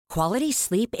Quality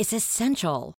sleep is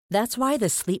essential. That's why the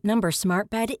Sleep Number Smart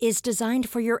Bed is designed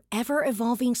for your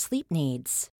ever-evolving sleep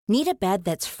needs. Need a bed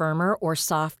that's firmer or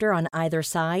softer on either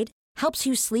side? Helps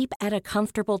you sleep at a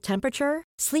comfortable temperature?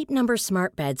 Sleep Number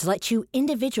Smart Beds let you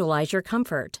individualize your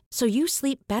comfort, so you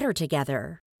sleep better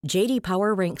together. J.D.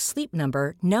 Power ranks Sleep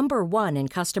Number number 1 in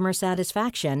customer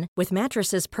satisfaction with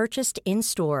mattresses purchased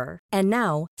in-store. And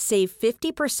now, save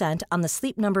 50% on the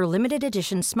Sleep Number Limited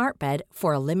Edition Smart Bed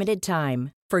for a limited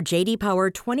time. For J.D. Power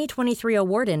 2023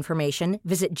 award information,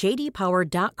 visit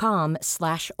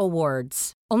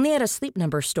jdpower.com/awards. Only at a Sleep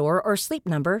Number store or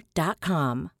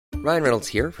sleepnumber.com. Ryan Reynolds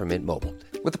here from Mint Mobile.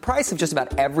 With the price of just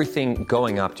about everything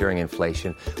going up during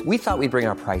inflation, we thought we'd bring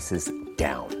our prices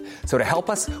down. So to help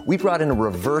us, we brought in a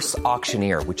reverse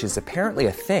auctioneer, which is apparently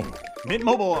a thing. Mint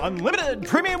Mobile Unlimited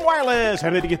Premium Wireless.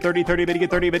 How to get 30, 30, bit to get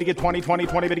 30, bit to get 20, 20,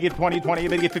 20, bit to get 20, 20,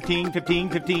 bit to get 15, 15,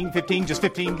 15, 15, just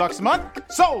 $15 a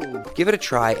month? Sold! Give it a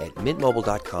try at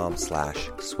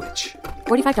mintmobile.com/switch.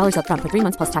 $45 up front for 3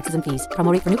 months plus taxes and fees.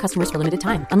 Promo rate for new customers for limited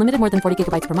time. Unlimited more than 40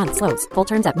 gigabytes per month. Slows full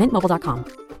terms at mintmobile.com.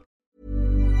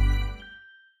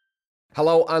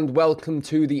 Hello and welcome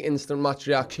to the instant match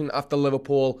reaction after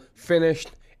Liverpool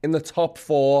finished in the top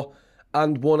 4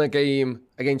 and won a game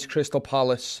against Crystal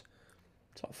Palace.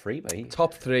 Top 3, mate.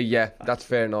 Top 3, yeah, that's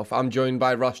fair enough. I'm joined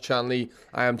by Ross Chanley.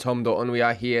 I am Tom Dutton. We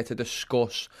are here to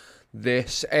discuss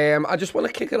this. I just want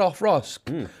to kick it off, Ross.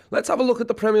 Let's have a look at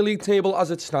the Premier League table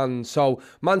as it stands. So,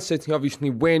 Man City obviously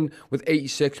win with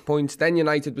 86 points, then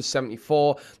United with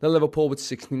 74, then Liverpool with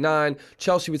 69,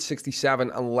 Chelsea with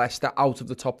 67, and Leicester out of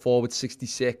the top 4 with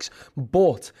 66.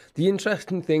 But the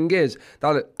interesting thing is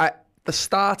that at the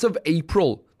start of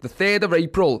April, the 3rd of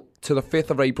April to the 5th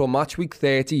of April, match week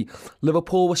 30,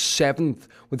 Liverpool was 7th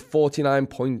with 49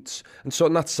 points. And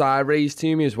something that side raised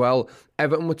to me as well,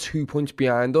 Everton were 2 points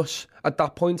behind us at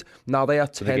that point. Now they are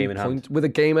 10 points with a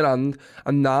game in hand.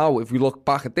 And now, if we look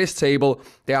back at this table,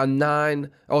 they are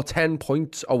 9 or 10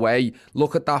 points away.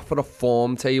 Look at that for a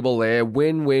form table there.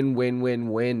 Win, win, win, win,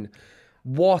 win.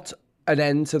 What an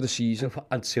end to the season.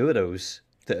 And 2 of those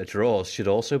that are draws should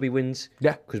also be wins.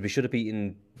 Yeah. Because we should have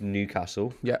beaten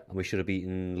Newcastle. Yeah. And we should have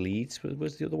beaten Leeds.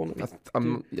 Was the other one?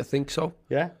 I think so.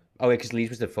 Yeah. Oh, yeah, because Leeds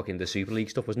was the Super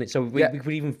League stuff, wasn't it? So we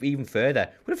could even further.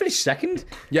 We'd have finished second.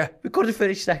 Yeah. We could have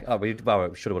finished second. Oh, we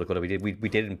should have, could have. We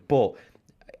didn't. But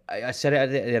I said it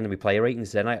at the end of my player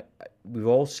ratings then. We've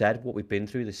all said what we've been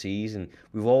through the season.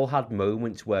 We've all had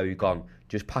moments where we've gone,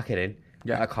 just pack it in.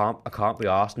 Yeah. I can't be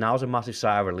arsed. Now's a massive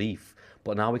sigh of relief.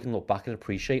 But now we can look back and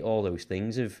appreciate all those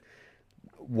things of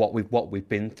what we've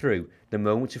been through. The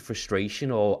moments of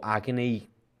frustration or agony,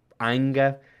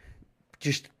 anger,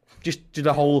 just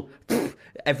the whole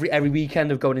every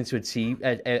weekend of going into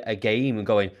a game and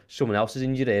going, someone else is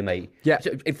injured here, mate. Yeah.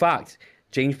 In fact,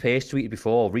 James Pearce tweeted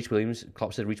before,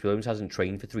 Klopp said Reece Williams hasn't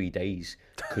trained for 3 days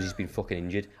because he's been fucking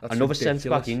injured. Another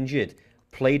centre-back injured,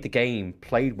 played the game,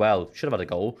 played well, should have had a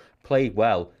goal, played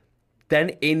well. Then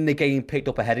in the game picked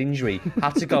up a head injury,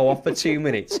 had to go off for 2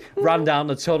 minutes, ran down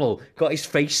the tunnel, got his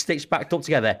face stitched back up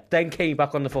together, then came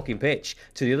back on the fucking pitch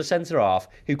to the other centre-half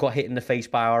who got hit in the face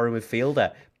by our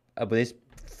midfielder with his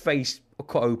face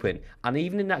cut open. And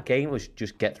even in that game, it was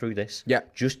just get through this. Yeah.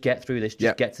 Just get through this.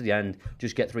 Just get to the end.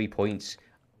 Just get 3 points.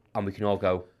 And we can all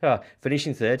go,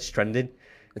 finishing third, trending.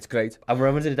 It's great. And we're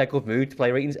in a dead good mood to play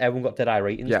ratings. Everyone got dead eye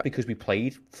ratings because we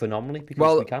played phenomenally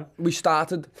because we can. We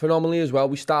started phenomenally as well.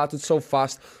 We started so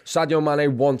fast. Sadio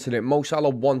Mane wanted it. Mo Salah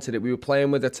wanted it. We were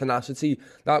playing with a tenacity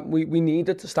that we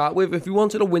needed to start with. If we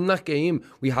wanted to win that game,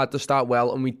 we had to start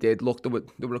well, and we did. Look,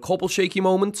 there were a couple shaky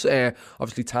moments.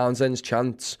 Obviously, Townsend's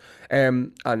chance.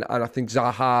 And I think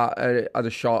Zaha had a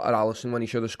shot at Alisson when he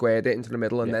should have squared it into the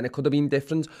middle, and then it could have been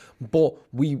different. But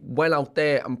we went out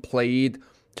there and played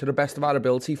to the best of our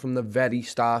ability from the very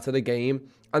start of the game.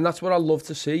 And that's what I love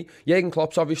to see. Jurgen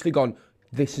Klopp's obviously gone,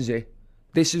 this is it.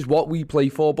 This is what we play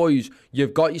for, boys.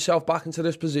 You've got yourself back into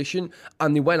this position.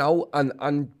 And they went out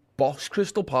and bossed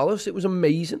Crystal Palace. It was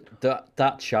amazing.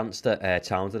 That chance that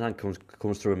Townsend had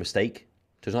comes through a mistake.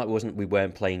 We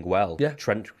weren't playing well. Yeah.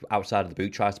 Trent, outside of the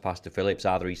boot, tries to pass to Phillips.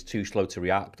 Either he's too slow to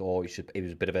react or it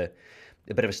was a bit of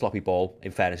a sloppy ball,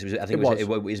 in fairness. It was a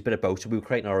bit of both. So we were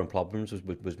creating our own problems,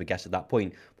 was my guess at that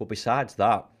point. But besides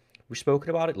that, we've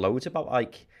spoken about it loads, about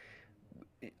like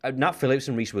Nat Phillips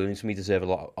and Reece Williams, for me, deserve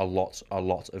a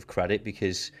lot of credit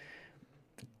because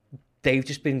they've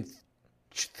just been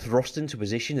thrust into a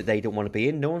position that they don't want to be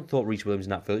in. No one thought Reece Williams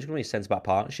and Nat Phillips were going to be a centre-back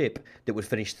partnership that would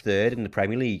finish third in the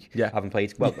Premier League. Yeah. Having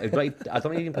played, well, I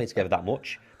don't even play together that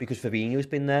much because Fabinho's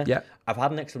been there. Yeah. I've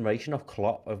had an explanation of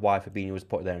Klopp of why Fabinho was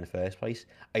put there in the first place.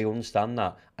 I understand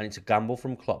that. And it's a gamble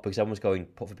from Klopp because everyone's going,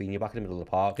 put Fabinho back in the middle of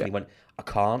the park. Yeah. And he went, I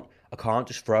can't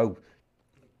just throw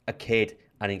a kid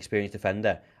and an experienced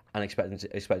defender and expect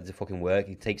it to fucking work.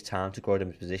 It takes time to grow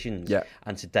them positions. Yeah.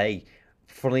 And today,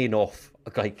 funnily enough,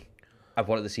 like, I've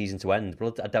wanted the season to end,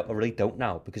 but I really don't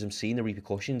now because I'm seeing the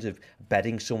repercussions of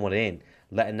bedding someone in,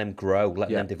 letting them grow,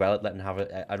 letting them develop, letting them have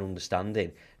an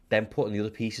understanding, then putting the other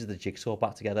pieces of the jigsaw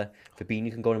back together.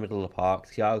 Fabinho can go in the middle of the park,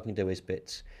 Thiago can do his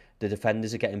bits, the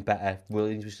defenders are getting better,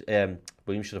 Williams should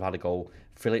have had a goal,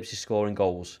 Phillips is scoring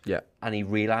goals, and he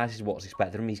realises what's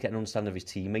expected of him. He's getting an understanding of his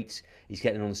teammates, he's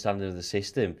getting an understanding of the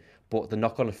system, but the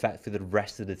knock-on effect for the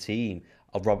rest of the team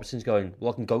of Robertson's going,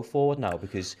 well, I can go forward now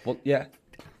because... Well, yeah.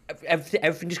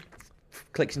 Everything just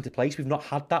clicks into place. We've not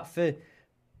had that for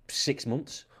 6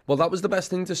 months. Well, that was the best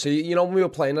thing to see. You know, when we were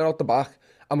playing it out the back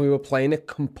and we were playing it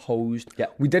composed. Yeah.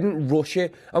 We didn't rush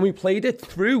it and we played it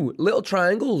through little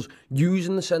triangles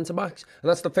using the centre-backs. And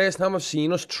that's the first time I've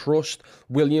seen us trust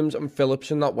Williams and Phillips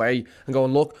in that way and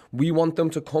going, look, we want them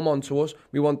to come onto us.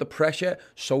 We want the pressure,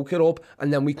 soak it up,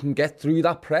 and then we can get through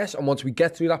that press. And once we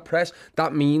get through that press,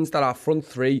 that means that our front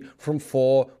three from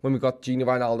four, when we've got Gini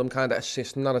Wijnaldum kind of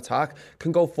assisting that attack,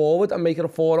 can go forward and make it a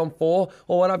 4-on-4 or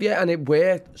what have you. And it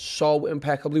worked so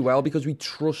impeccably well because we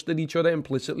trusted each other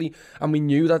implicitly and we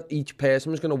knew that each person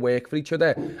was going to work for each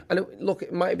other. And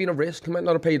it might have been a risk, it might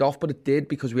not have paid off, but it did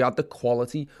because we had the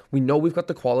quality. We know we've got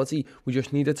the quality. We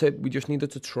just needed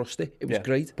to trust it. It was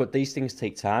great. But these things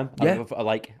take time. Yeah.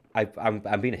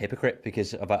 I'm being a hypocrite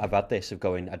because I've had this of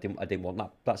going, I didn't want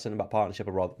that centre-back partnership.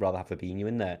 I'd rather have Fabinho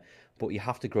in there. But you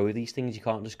have to grow these things. You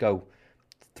can't just go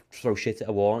throw shit at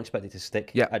a wall and expect it to stick.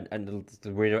 Yeah. And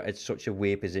we're in such a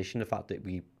weird position. The fact that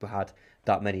we had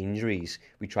that many injuries,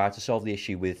 we tried to solve the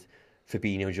issue with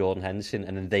Fabinho, Jordan Henderson,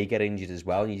 and then they get injured as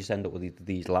well, and you just end up with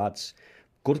these lads.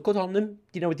 Good on them.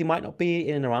 You know, they might not be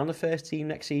in and around the first team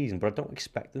next season, but I don't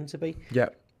expect them to be. Yeah.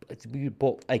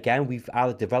 But again, we've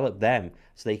either developed them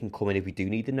so they can come in if we do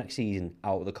need them next season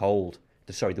out of the cold.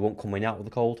 Sorry, they won't come in out of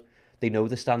the cold. They know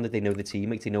the standard, they know the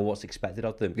teammates, they know what's expected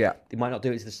of them. Yeah. They might not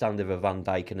do it to the standard of a Van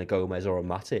Dijk and a Gomez or a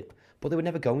Matip, but they were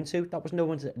never going to. That was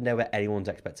never anyone's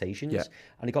expectations. Yeah.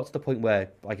 And it got to the point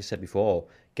where, like I said before,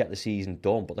 get the season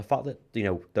done. But the fact that, you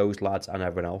know, those lads and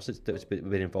everyone else that's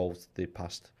been involved the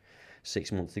past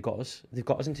 6 months, they've got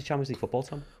us into Champions League football,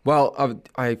 Tom. Well,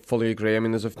 I fully agree. I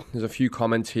mean, there's a few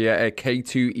comments here.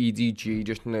 K2EDG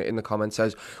just in the comments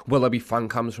says, will there be fan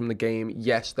cams from the game?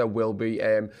 Yes, there will be.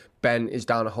 Ben is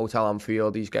down at Hotel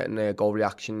Anfield. He's getting goal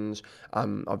reactions.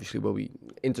 Obviously, we'll be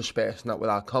interspersing that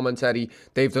with our commentary.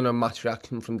 They've done a match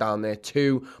reaction from down there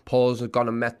too. Paul's gone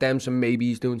and met them, so maybe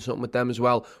he's doing something with them as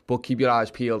well. But keep your eyes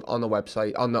peeled on the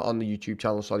website, on the YouTube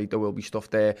channel. Sorry, there will be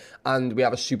stuff there. And we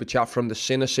have a super chat from the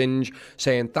Singe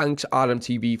saying, thanks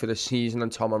RMTV for the season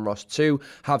and Tom and Ross too.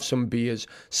 Have some beers.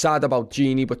 Sad about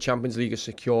Gini, but Champions League is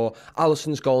secure.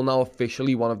 Alisson's goal now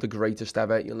officially one of the greatest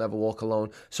ever. You'll never walk alone.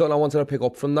 So I wanted to pick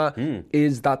up from that.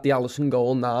 Is that the Alisson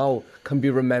goal now can be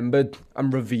remembered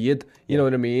and revered. You know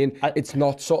what I mean? It's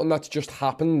not something that's just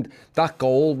happened. That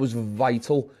goal was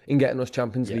vital in getting us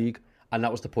Champions League. And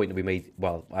that was the point that we made.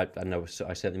 Well, I know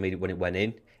I certainly made it when it went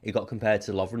in. It got compared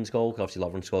to Lovren's goal. Obviously,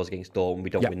 Lovren scores against Dortmund. We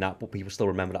don't win that, but people still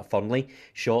remember that fondly.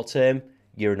 Short term,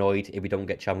 you're annoyed if we don't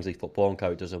get Champions League football and how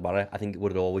it doesn't matter. I think it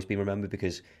would have always been remembered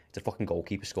because it's a fucking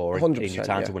goalkeeper scoring. 100%, in your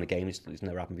time to win a game. It's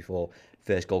never happened before.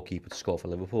 First goalkeeper to score for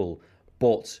Liverpool.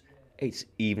 But it's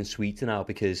even sweeter now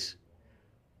because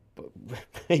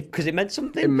it meant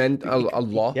something. It meant a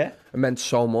lot. Yeah. It meant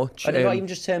so much. And not even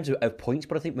just in terms of points,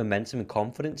 but I think momentum and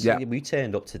confidence. Yeah. We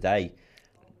turned up today,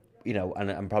 you know,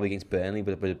 and probably against Burnley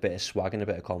with a bit of swag and a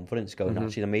bit of confidence going,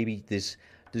 actually, maybe there's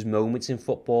moments in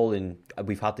football, and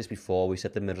we've had this before. We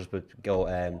said the Middlesbrough goal,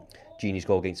 Gini's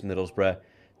goal against Middlesbrough.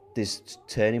 There's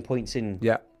turning points in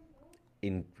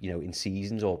in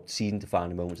seasons or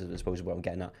season-defining moments, I suppose is what I'm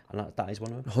getting at, and that is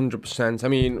one of them. 100%. I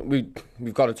mean,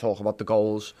 we've got to talk about the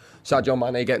goals. Sadio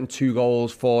Mane getting 2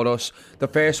 goals for us. The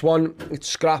first one, it's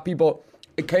scrappy, but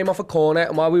it came off a corner,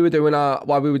 and while we were doing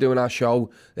our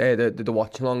show, the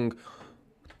watch along,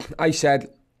 I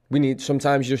said,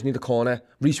 Sometimes you just need a corner.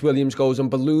 Reece Williams goes and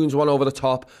balloons one over the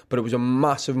top, but it was a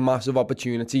massive, massive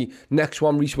opportunity. Next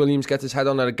one, Reece Williams gets his head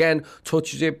on it again,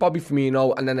 touches it, Bobby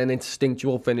Firmino, and then an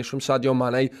instinctual finish from Sadio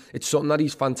Mane. It's something that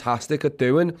he's fantastic at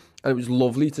doing, and it was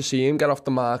lovely to see him get off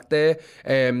the mark there.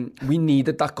 We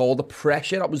needed that goal. The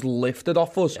pressure that was lifted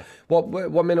off us. Yeah.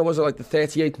 What minute was it? Like the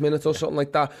 38th minute or something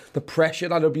like that. The pressure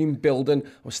that had been building, I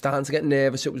was starting to get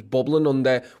nervous. It was bubbling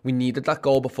under. We needed that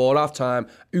goal before half time.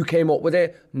 Who came up with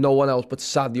it? No one else but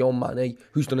Sadio Mane,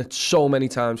 who's done it so many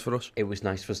times for us. It was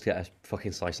nice for us to get a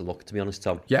fucking slice of luck, to be honest,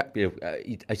 Tom. Yeah.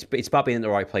 It's about being in the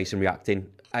right place and reacting.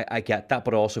 I get that,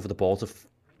 but also for the ball to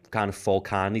kind of fall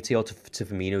kindly to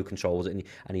Firmino, who controls it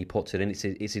and he puts it in.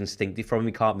 It's instinctive from him.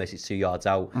 He can't miss. It's 2 yards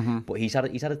out. Mm-hmm. But he's had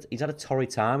a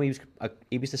torrid time.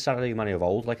 He was the Saturday Mane of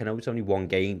old. Like, I know it's only one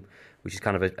game, which is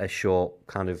kind of a short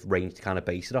kind of range to kind of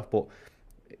base it off. But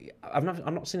I've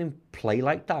not seen him play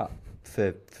like that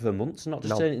for months. Not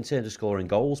just in terms of scoring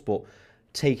goals, but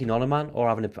taking on a man or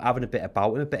having a bit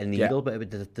about him, a bit of needle, a bit of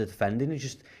the defending.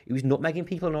 He was nutmegging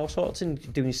people and all sorts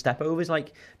and doing step overs.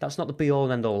 Like, that's not the be all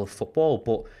and end all of football,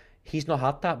 but he's not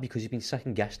had that because he's been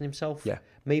second guessing himself. Yeah.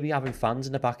 Maybe having fans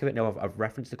in the back of it. Now, I've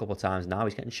referenced it a couple of times now.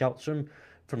 He's getting shouts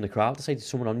from the crowd to say to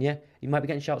someone on you. You might be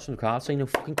getting shouts from the crowd saying, "No,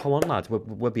 fucking come on, lads,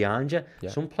 we're behind you."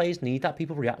 Yeah. Some players need that.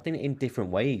 People reacting in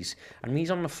different ways. And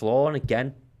he's on the floor, and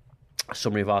again, a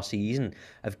summary of our season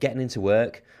of getting into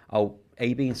work. Oh,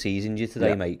 A, B, and C's injured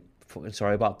today, mate. Fucking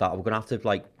sorry about that. We're going to have to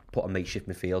put a makeshift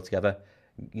midfield together.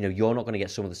 You know, you're not going to get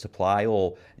some of the supply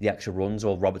or the extra runs,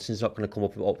 or Robertson's not going to come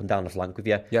up and down the flank with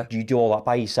you. Yeah. Do you do all that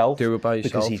by yourself? Do it by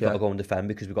yourself, because he's got to go and defend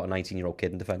because we've got a 19-year-old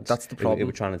kid in defence. That's the problem. Who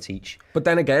we're trying to teach. But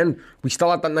then again, we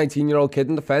still had that 19-year-old kid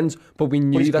in defence, but we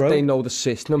knew that they know the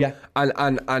system. Yeah.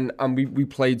 And we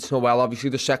played so well. Obviously,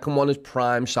 the second one is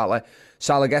prime Salah.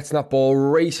 Salah gets that ball,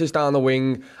 races down the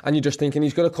wing, and you're just thinking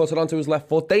he's going to cut it onto his left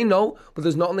foot. They know, but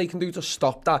there's nothing they can do to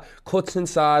stop that. Cuts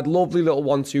inside, lovely little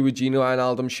 1-2 with Gini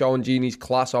Wijnaldum, showing Gini's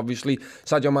class, obviously.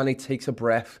 Sadio Mane takes a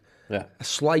breath, a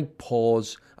slight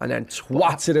pause, and then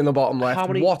twats it in the bottom left.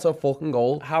 What a fucking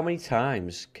goal. How many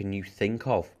times can you think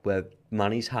of where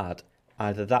Mane's had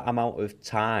either that amount of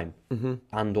time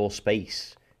and or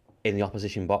space in the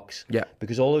opposition box? Yeah.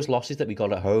 Because all those losses that we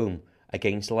got at home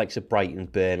against the likes of Brighton,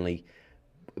 Burnley,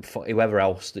 whoever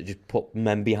else that just put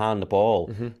men behind the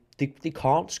ball, they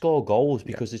can't score goals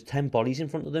because there's 10 bodies in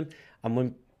front of them. And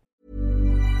when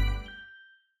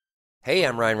Hey,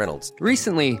 I'm Ryan Reynolds.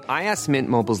 Recently, I asked Mint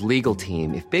Mobile's legal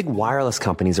team if big wireless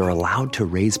companies are allowed to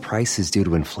raise prices due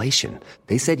to inflation.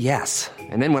 They said yes.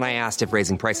 And then when I asked if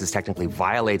raising prices technically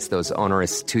violates those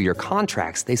onerous 2-year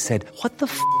contracts, they said, "What the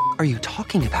f*** are you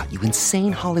talking about, you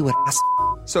insane Hollywood ass?"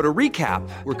 So to recap,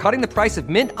 we're cutting the price of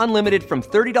Mint Unlimited from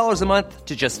 $30 a month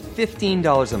to just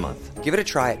 $15 a month. Give it a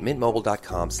try at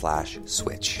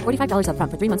mintmobile.com/switch. $45 up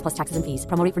front for 3 months plus taxes and fees.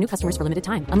 Promo rate for new customers for limited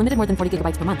time. Unlimited more than 40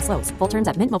 gigabytes per month. Slows full terms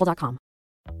at mintmobile.com.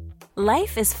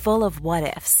 Life is full of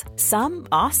what-ifs. Some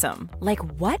awesome. Like,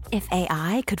 what if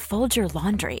AI could fold your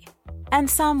laundry? And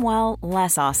some, well,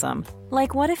 less awesome.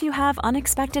 Like, what if you have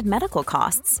unexpected medical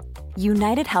costs?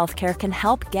 United Healthcare can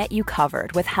help get you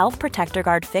covered with Health Protector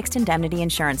Guard fixed indemnity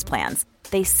insurance plans.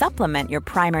 They supplement your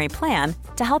primary plan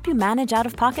to help you manage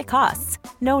out-of-pocket costs.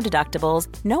 No deductibles,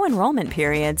 no enrollment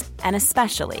periods, and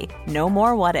especially no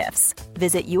more what-ifs.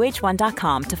 Visit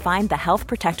uh1.com to find the Health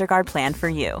Protector Guard plan for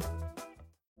you.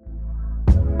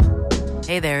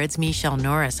 Hey there, it's Michelle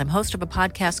Norris. I'm host of a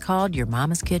podcast called Your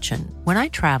Mama's Kitchen. When I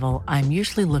travel, I'm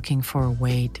usually looking for a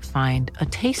way to find a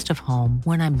taste of home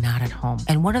when I'm not at home.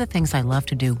 And one of the things I love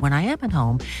to do when I am at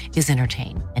home is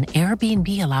entertain. And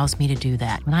Airbnb allows me to do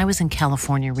that. When I was in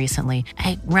California recently,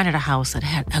 I rented a house that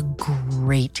had a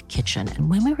great kitchen. And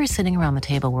when we were sitting around the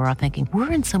table, we were all thinking,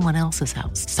 we're in someone else's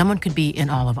house. Someone could be in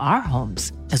all of our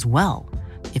homes as well.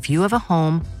 If you have a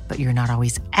home, but you're not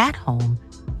always at home,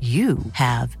 you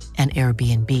have an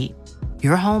Airbnb.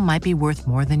 Your home might be worth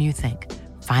more than you think.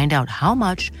 Find out how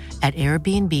much at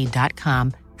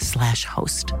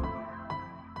airbnb.com/host.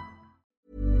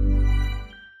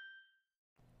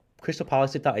 Crystal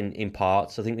Palace did that in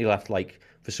parts. I think they left,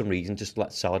 for some reason, just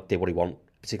let Salah do what he wanted,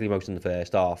 particularly most in the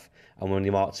first half. And when they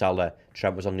marked Salah,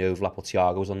 Trent was on the overlap, or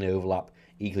Thiago was on the overlap,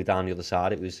 equally down the other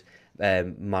side, it was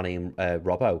Mane and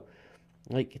Robbo.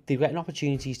 They're getting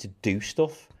opportunities to do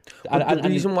stuff. But the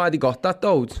reason why they got that,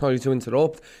 though, sorry to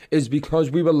interrupt, is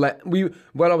because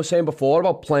what I was saying before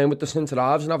about playing with the centre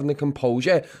halves and having the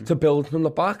composure to build from the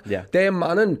back. Yeah. They're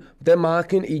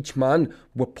marking each man.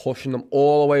 We're pushing them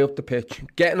all the way up the pitch,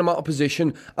 getting them out of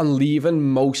position and leaving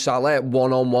Mo Salah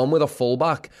one-on-one with a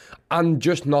fullback. And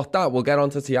just not that, we'll get on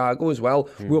to Thiago as well.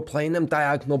 We were playing them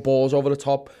diagonal balls over the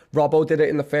top. Robbo did it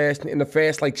in the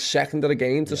first like second of the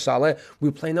game to Salah. We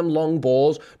were playing them long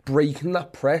balls, breaking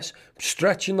that press,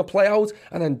 stretching the play out,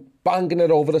 and then banging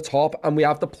it over the top. And we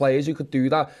have the players who could do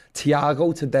that.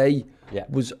 Thiago today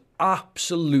was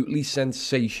absolutely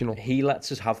sensational. He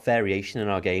lets us have variation in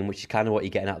our game, which is kind of what you're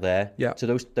getting at there. Yeah. So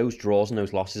those draws and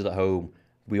those losses at home,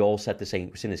 we all said the same.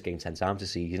 We've seen this game 10 times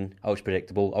this season. Oh, it's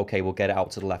predictable. Okay, we'll get it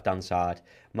out to the left-hand side.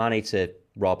 Mane to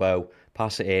Robbo,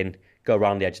 pass it in, go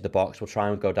around the edge of the box. We'll try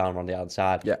and go down around the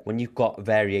outside. Yeah. When you've got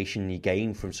variation in your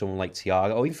game from someone like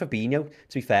Thiago, or even Fabinho,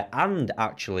 to be fair, and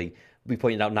actually, we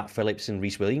pointed out Nat Phillips and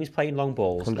Reece Williams playing long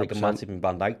balls, 100%. like a Matip and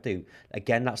Van Dijk do.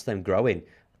 Again, that's them growing.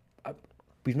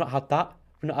 We've not had that.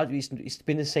 It's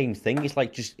been the same thing. It's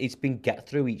like it's been get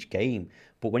through each game.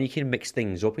 But when you can mix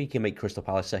things up, you can make Crystal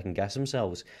Palace second guess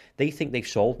themselves. They think they've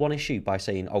solved one issue by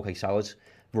saying, "Okay, Salah's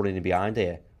running in behind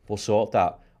here. We'll sort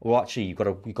that." Well, actually, you've got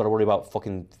to worry about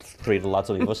fucking 3 of the lads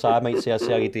on the other side, mate. See how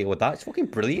you deal with that. It's fucking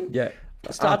brilliant. Yeah,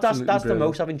 that's brilliant. the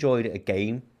most I've enjoyed a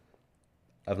game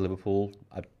of Liverpool.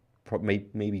 I'd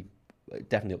maybe.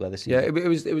 Definitely up there this season.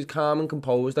 Yeah, it was calm and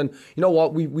composed, and you know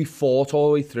what? We fought all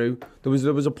the way through. There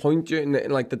was a point in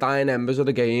like the dying embers of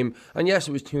the game, and yes,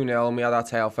 it was 2-0, and we had our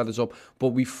tail feathers up, but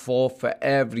we fought for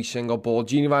every single ball.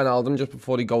 Gini Wijnaldum, just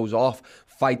before he goes off,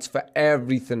 fights for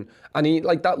everything, and he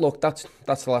like that. Look, that's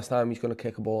the last time he's going to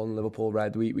kick a ball in Liverpool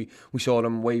red. We saw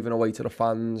him waving away to the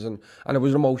fans, and it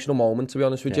was an emotional moment, to be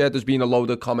honest with you. There's been a load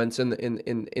of comments in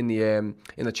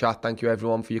the chat. Thank you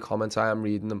everyone for your comments. I am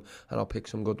reading them, and I'll pick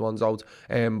some good ones out.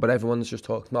 But everyone's just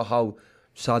talking about how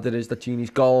sad it is that Gini's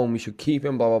going. We should keep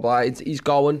him. Blah blah blah. He's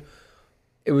going.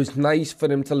 It was nice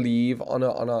for him to leave on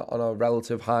a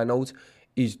relative high note.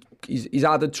 He's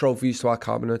added trophies to our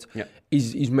cabinet. Yeah.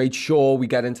 He's made sure we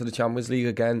get into the Champions League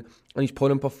again, and he's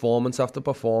put in performance after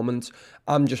performance.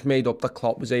 I'm just made up that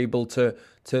Klopp was able to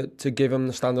give him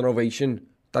the standing ovation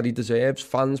that he deserves.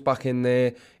 Fans back in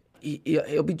there.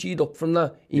 He'll be G'd up from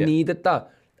that. He needed that.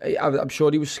 I'm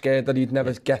sure he was scared that he'd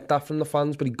never get that from the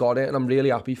fans, but he got it, and I'm really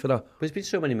happy for that. But there's been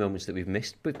so many moments that we've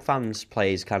missed with fans,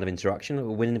 players, kind of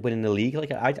interaction, winning the league.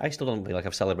 Like I still don't feel like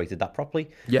I've celebrated that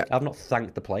properly. Yeah, I've not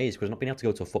thanked the players because I've not been able to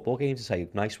go to a football game to say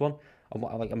nice one. I'm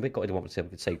a bit gutted. I want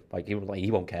to say like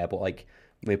he won't care, but like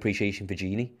my appreciation for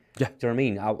Gini. Yeah, do you know what I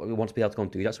mean? I want to be able to go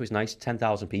and do that, so it's nice.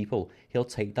 10,000 people, he'll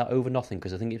take that over nothing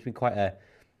because I think it's been quite a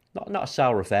not a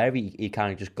sour affair. He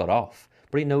kind of just got off.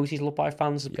 But he knows he's loved by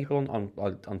fans and people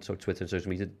on Twitter and social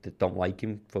media that don't like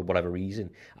him for whatever reason.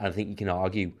 And I think you can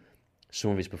argue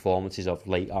some of his performances of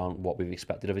late aren't what we've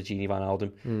expected of a Gini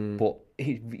Wijnaldum. But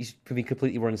he's been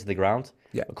completely run into the ground.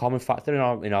 Yeah. A common factor in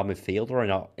our midfield or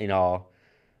in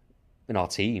our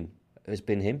team has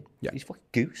been him. Yeah. He's fucking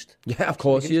goosed. Yeah, of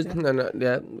course he is. And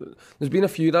there's been a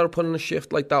few that are putting a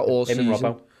shift like that all him season.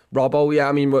 And Robbo, yeah,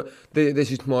 I mean,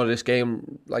 this is more of this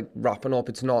game, like, wrapping up.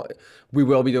 It's not, we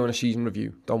will be doing a season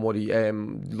review, don't worry,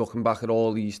 looking back at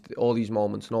all these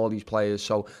moments and all these players,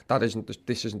 so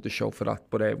this isn't the show for that,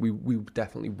 but we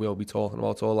definitely will be talking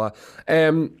about all that.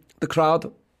 The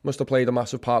crowd must have played a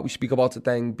massive part. We speak about it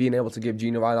then, being able to give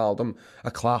Gini Wijnaldum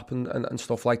a clap and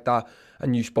stuff like that,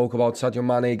 and you spoke about Sadio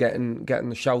Mane getting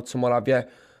the shouts and what have you.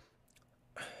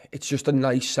 It's just a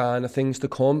nice sign of things to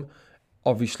come.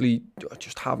 Obviously,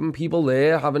 just having people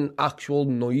there, having actual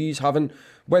noise, having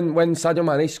when Sadio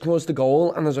Mane scores the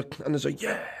goal and there's a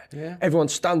yeah, everyone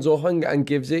stands up and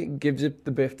gives it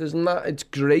the bifters and that. It's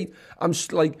great. I'm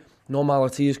just like,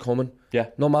 normality is coming. Yeah,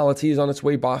 normality is on its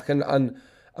way back, and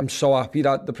I'm so happy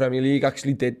that the Premier League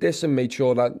actually did this and made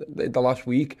sure that the last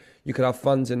week you could have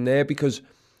fans in there, because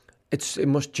it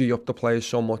must G up the players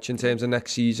so much in terms of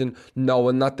next season,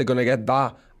 knowing that they're going to get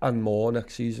that and more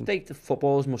next season. The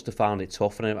footballers must have found it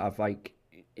tough, and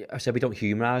I said we don't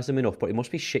humorise them enough, but it must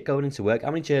be shit going into work.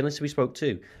 How many journalists we spoke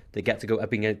to, they get to go,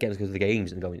 have been getting to go to the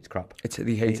games and going, it's crap.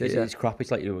 They hate it. It's crap. It's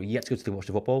like, you get to go to watch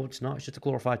the football. It's not. It's just a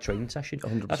glorified training session.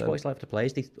 100%. That's what it's like for the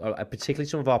players. Particularly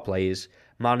some of our players,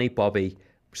 Manny, Bobby,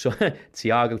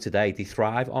 Thiago today, they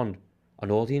thrive on an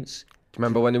audience.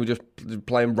 Remember when they were just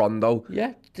playing Rondo?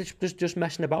 Yeah, just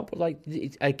messing about. But like,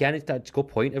 it's a good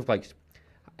point of like,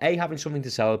 having something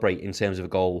to celebrate in terms of a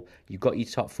goal. You've got your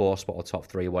top 4 spot or top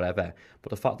 3 or whatever. But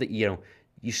the fact that, you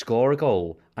score a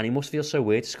goal, and it must feel so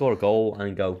weird to score a goal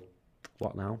and go,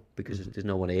 what now? Because there's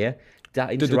no one here.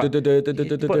 But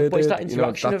it's that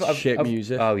interaction of shit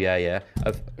music. Oh yeah.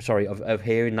 Of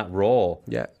hearing that raw.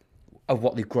 Yeah. Of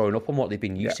what they've grown up on, what they've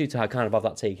been used to kind of have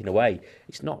that taken away.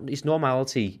 It's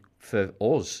normality for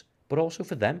us, but also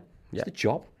for them. It's the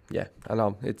job. Yeah, I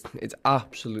know. It's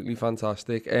absolutely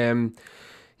fantastic.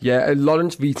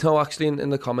 Lawrence Vito actually in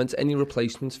the comments, any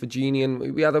replacements for Genie?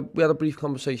 And we had a brief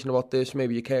conversation about this.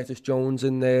 Maybe a Curtis Jones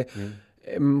in there.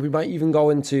 We might even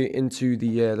go into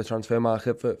the transfer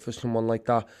market for someone like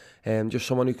that. Just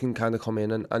someone who can kind of come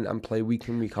in and play week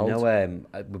in, week out.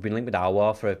 We've been linked with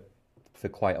Aouar for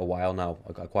quite a while now.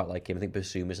 I quite like him. I think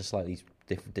Basuma is a slightly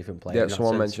different player. Yeah,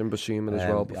 someone mentioned Basuma as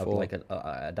well before.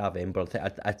 I'd have him, but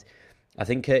I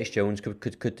think Curtis Jones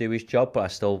could do his job, but I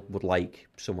still would like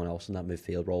someone else in that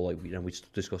midfield role. Like, we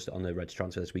discussed it on the Reds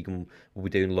transfer this week, and we'll be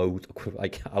doing a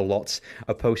lot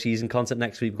of postseason content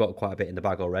next week. We've got quite a bit in the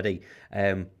bag already.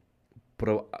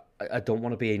 But I don't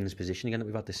want to be in this position again that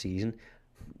we've had this season.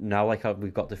 Now,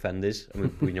 we've got defenders,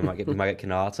 and we might get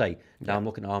Canate. Now I'm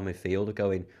looking at our midfield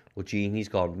going, well, Genie's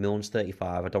gone, Milne's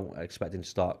 35. I don't expect him to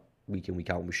start week in, week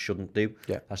out, and we shouldn't do.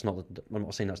 Yeah. I'm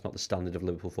not saying that's not the standard of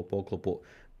Liverpool Football Club, but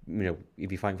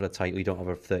if you're fighting for the title, you don't have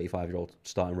a 35-year-old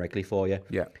starting regularly for you.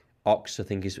 Yeah. Ox, I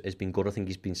think, has been good. I think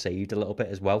he's been saved a little bit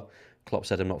as well. Klopp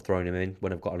said I'm not throwing him in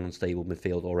when I've got an unstable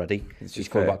midfield already. He's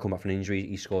come back from an injury.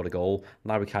 He scored a goal.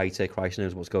 Larry Keita, Christ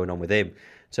knows what's going on with him.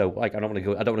 So I don't want to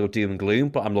go doom and gloom,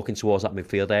 but I'm looking towards that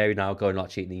midfield area now. Going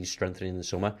actually, it needs strengthening in the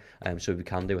summer. So if we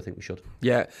can do, I think we should.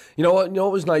 Yeah. You know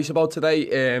what was nice about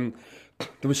today?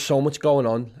 There was so much going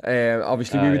on.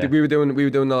 Obviously, we were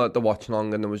doing the watch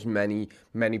along, and there was many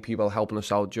people helping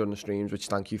us out during the streams, which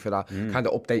thank you for that. Kind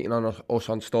of updating on us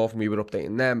on stuff, and we were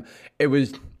updating them. It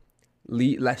was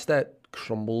Leicester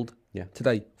crumbled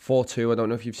today, 4-2. I don't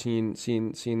know if you've seen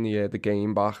the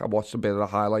game back. I watched a bit of the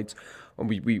highlights, and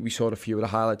we saw a few of the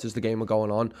highlights as the game were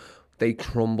going on. They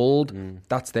crumbled.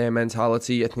 That's their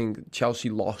mentality. I think Chelsea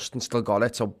lost and still got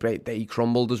it, so they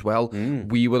crumbled as well.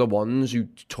 We were the ones who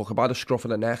took about a scruff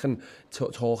of the neck and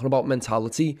talking about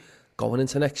mentality going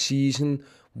into next season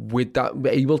with that,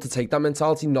 able to take that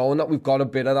mentality, knowing that we've got a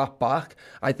bit of that back.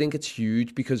 I think it's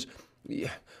huge because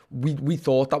we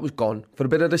thought that was gone for a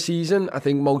bit of the season. I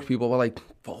think most people were like,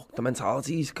 fuck, the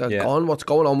mentality's gone. What's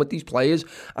going on with these players?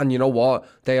 And you know what?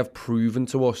 They have proven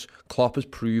to us, Klopp has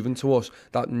proven to us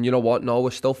that, you know what? No,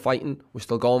 we're still fighting. We're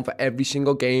still going for every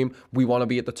single game. We want to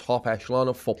be at the top echelon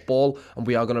of football, and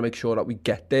we are going to make sure that we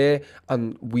get there.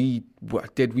 And we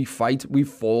fight. We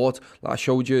fought. Like I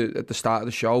showed you at the start of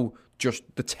the show, just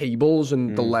the tables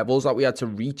and the levels that we had to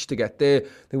reach to get there. I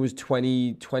think it was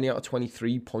 20 out of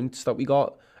 23 points that we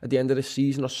got at the end of the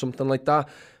season or something like that.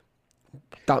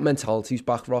 That mentality's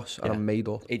back, Ross, and I'm made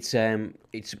up. It's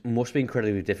must be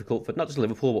incredibly difficult for not just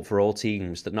Liverpool, but for all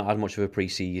teams that not had much of a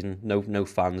pre-season, no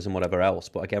fans and whatever else.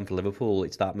 But again, for Liverpool,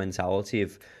 it's that mentality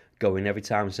of going every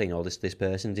time and saying, "Oh, this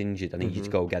person's injured. I need you to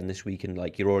go again this week," and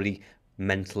like you're already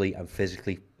mentally and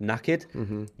physically knackered.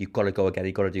 You've got to go again.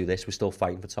 You've got to do this. We're still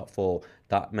fighting for top four.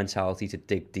 That mentality to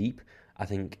dig deep, I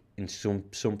think, in some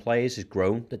players has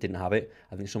grown that didn't have it.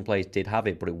 I think some players did have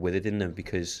it, but it withered in them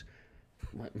because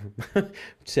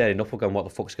turning up and going, what the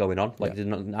fuck's going on? Like they're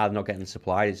not getting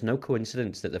supplied. It's no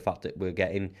coincidence that the fact that we're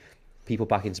getting people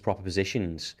back into proper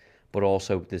positions, but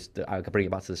also I can bring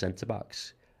it back to the centre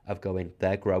backs of going,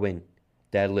 they're growing,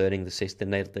 they're learning the system,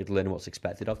 they're learning what's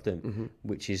expected of them,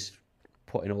 which is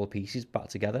putting all the pieces back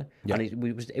together. And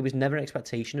it was never an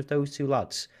expectation of those two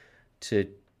lads to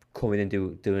come in and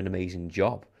do an amazing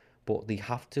job, but they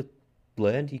have to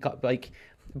learn. You got like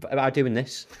about doing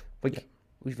this. Like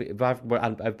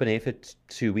I've been here for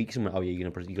 2 weeks and went, oh yeah, you're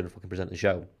gonna fucking present the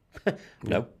show.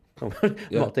 No, I'm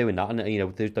not doing that.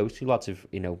 And those two lads have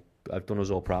done us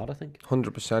all proud, I think.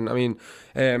 100%. I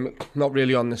mean, not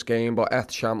really on this game, but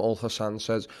Ethsham Ul Hassan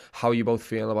says, how are you both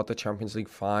feeling about the Champions League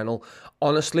final?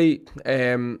 Honestly,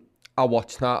 I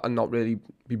watched that and not really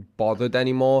be bothered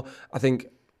anymore. I think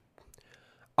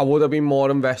I would have been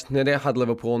more invested in it had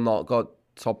Liverpool not got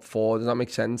top four. Does that make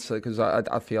sense? Because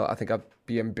I think I'd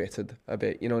be embittered a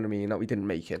bit, you know what I mean, that we didn't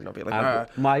make it, and I'd be like,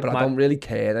 but I don't really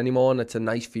care anymore, and it's a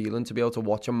nice feeling to be able to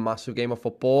watch a massive game of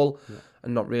football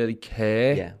and not really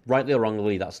care. Yeah, rightly or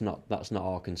wrongly, that's not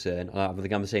our concern. I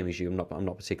think I'm the same as you. I'm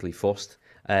not particularly fussed.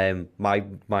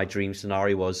 My dream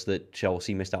scenario was that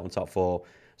Chelsea missed out on top four,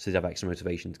 so they'd have extra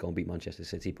motivation to go and beat Manchester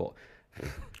City. But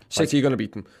City are going to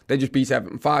beat them. They just beat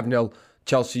Everton 5-0.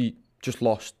 Chelsea just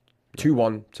lost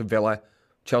 2-1 to Villa.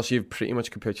 Chelsea have pretty much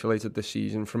capitulated this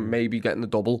season, from maybe getting the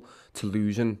double to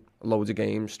losing loads of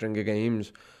games, string of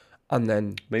games. and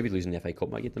then maybe losing the FA Cup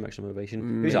might give them extra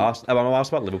motivation. Who's asked? I'm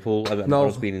asked about Liverpool.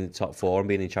 I've being in the top four and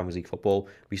being in Champions League football.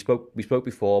 We spoke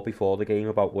before the game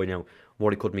about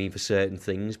what it could mean for certain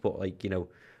things, but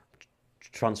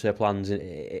transfer plans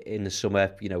in the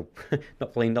summer,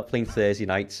 not playing Thursday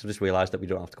nights. I just realised that we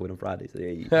don't have to go in on Fridays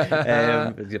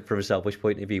from a selfish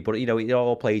point of view. But it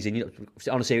all plays in.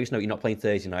 On a serious note, you're not playing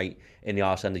Thursday night in the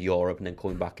arse end of Europe and then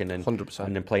coming back and then 100%.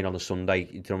 And then playing on a Sunday.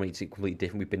 It's completely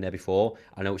different. We've been there before.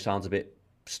 I know it sounds a bit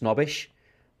snobbish,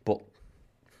 but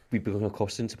we've become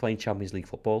accustomed to playing Champions League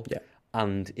football. Yeah.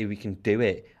 And if we can do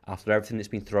it after everything that's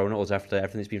been thrown at us, after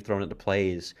everything that's been thrown at the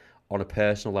players, on a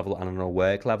personal level and on a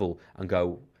work level, and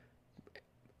go,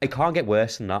 it can't get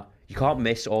worse than that. You can't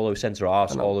miss all those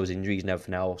centre-halves, all those injuries and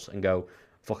everything else, and go,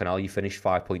 fucking hell, you finished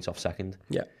 5 points off second.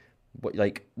 Yeah. But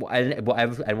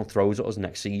whatever anyone throws at us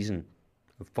next season,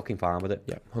 we're fucking fine with it.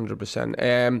 Yeah,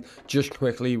 100%. Just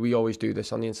quickly, we always do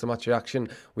this on the Instant Match Reaction.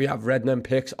 We have Redmen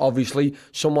picks. Obviously,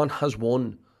 someone has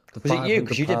won. Was it you?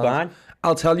 Because you did mine.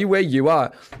 I'll tell you where you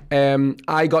are.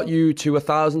 I got you to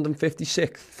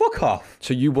 1,056. Fuck off.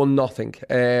 So you won nothing.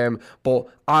 But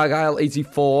Argyle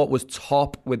 84 was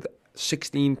top with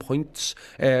 16 points.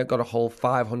 Got a whole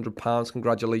 £500.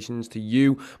 Congratulations to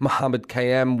you. Mohammed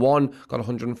KM 1 got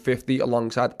 150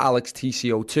 alongside Alex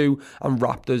TCO2 and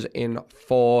Raptors in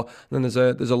 4. Then there's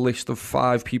a list of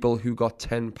 5 people who got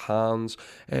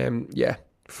 £10. Yeah,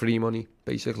 free money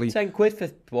basically. 10 quid for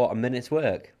what, a minute's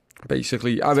work?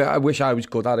 Basically, I wish I was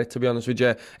good at it, to be honest with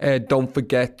you. Don't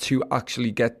forget to actually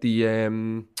get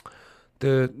the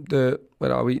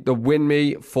where are we? The win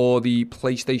me for the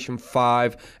PlayStation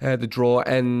 5. The draw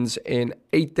ends in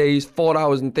 8 days, 4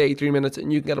 hours and 33 minutes,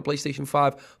 and you can get a PlayStation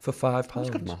 5 for £5. That's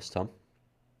good maths, Tom.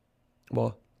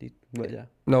 What? Yeah.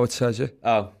 No, it says it.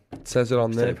 Oh, it says it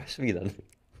on there. Rest of me then.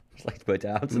 Like to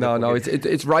down to no,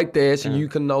 it's right there, so you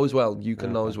can know as well.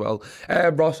 Know as well.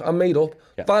 Ross, I'm made up.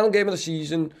 Yeah. Final game of the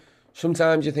season.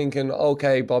 Sometimes you're thinking,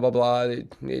 okay, blah, blah, blah.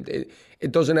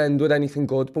 It doesn't end with anything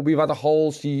good. But we've had a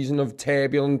whole season of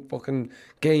turbulent fucking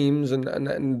games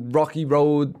and rocky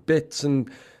road bits.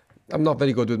 And I'm not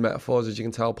very good with metaphors, as you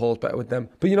can tell. Paul's better with them.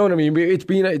 But you know what I mean? It's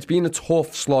been a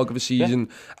tough slog of a season.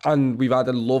 Yeah. And we've had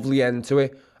a lovely end to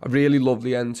it. A really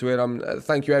lovely end to it.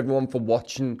 Thank you everyone for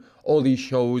watching all these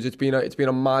shows. It's been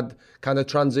a mad kind of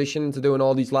transition to doing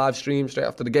all these live streams straight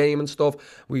after the game and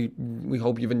stuff. We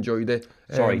hope you've enjoyed it.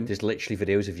 Sorry, there's literally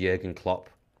videos of Jurgen Klopp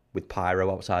with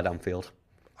pyro outside Anfield.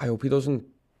 I hope he doesn't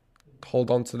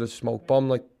hold on to the smoke bomb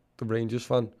like the Rangers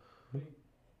fan.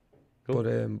 Cool.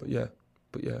 But yeah.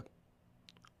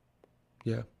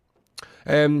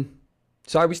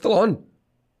 So are we still on?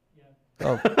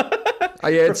 Yeah. Oh.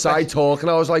 I heard Sai talk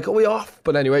and I was like, are we off?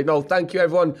 But anyway, no, thank you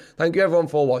everyone. Thank you everyone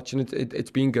for watching.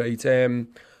 It's been great. The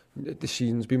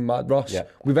season's been mad, Ross. Yeah.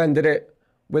 We've ended it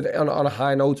on a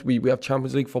high note. We have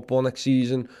Champions League football next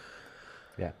season.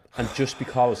 Yeah. And just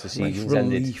because the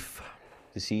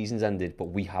season's ended, but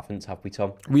we haven't, have we,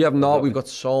 Tom? We have not. We've got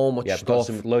so much stuff. We've got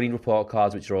some loaning report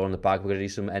cards, which are all on the back. We're going to do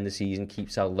some end of season,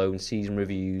 keeps out loan, season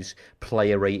reviews,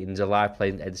 player ratings, a live play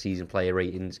end of season player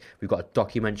ratings. We've got a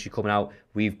documentary coming out.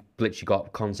 We've literally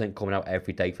got content coming out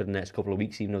every day for the next couple of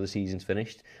weeks, even though the season's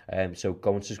finished. So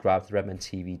go and subscribe to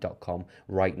redmentv.com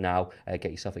right now.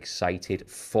 Get yourself excited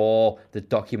for the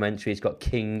documentary. It's got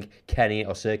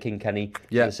Sir King Kenny,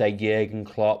 to say Jurgen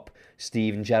Klopp,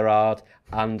 Steven Gerrard,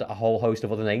 and a whole host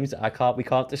of other names that we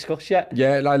can't discuss yet.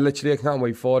 Yeah, I can't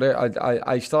wait for it.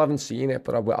 I still haven't seen it,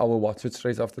 but I will watch it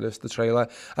straight after this, the trailer.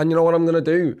 And you know what I'm going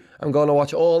to do? I'm going to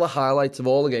watch all the highlights of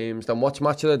all the games, then watch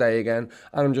Match of the Day again,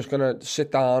 and I'm just going to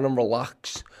sit down and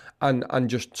relax and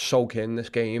just soak in this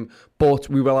game. But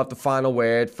we will have the final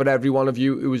word for every one of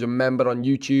you who is a member on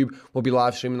YouTube. We'll be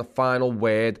live streaming the final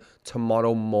word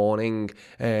tomorrow morning.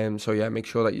 So yeah, make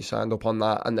sure that you signed up on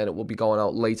that, and then it will be going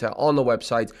out later on the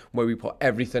website where we put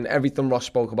everything Ross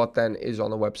spoke about then is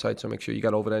on the website. So make sure you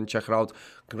get over there and check it out.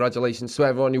 Congratulations to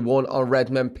everyone who won on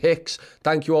Redmen Picks.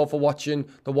 Thank you all for watching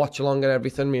the watch along and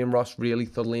everything. Me and Ross really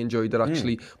thoroughly enjoyed it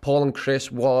actually. Paul and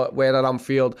Chris were at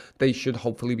Anfield. They should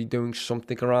hopefully be doing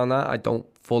something around that. I don't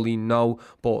fully know,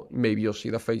 but maybe you'll see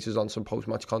their faces on some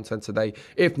post-match content today.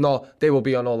 If not, they will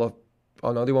be on all the...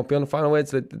 Oh no, they won't be on the final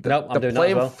words. They're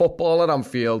playing football at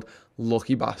Anfield.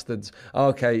 Lucky bastards.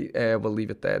 Okay, we'll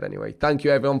leave it there anyway. Thank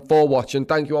you everyone for watching.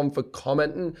 Thank you everyone for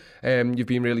commenting. You've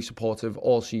been really supportive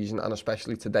all season, and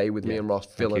especially today with me and Ross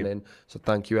filling in. So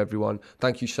thank you everyone.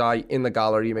 Thank you, Sai, in the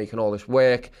gallery making all this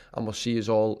work, and we'll see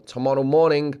you all tomorrow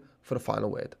morning for the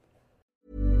final word.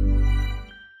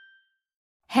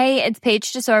 Hey, it's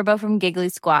Paige DeSorbo from Giggly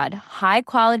Squad. High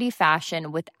quality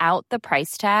fashion without the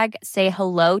price tag. Say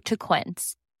hello to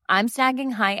Quince. I'm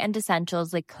snagging high-end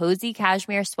essentials like cozy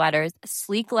cashmere sweaters,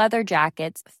 sleek leather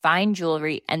jackets, fine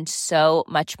jewelry, and so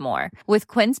much more. With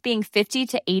Quince being 50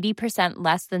 to 80%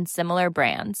 less than similar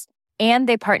brands. And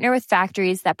they partner with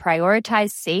factories that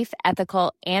prioritize safe,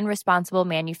 ethical, and responsible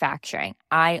manufacturing.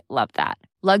 I love that.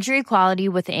 Luxury quality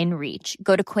within reach.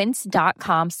 Go to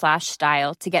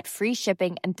quince.com/style to get free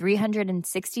shipping and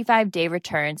 365-day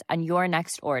returns on your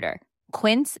next order.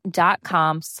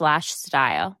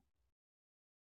 Quince.com/style.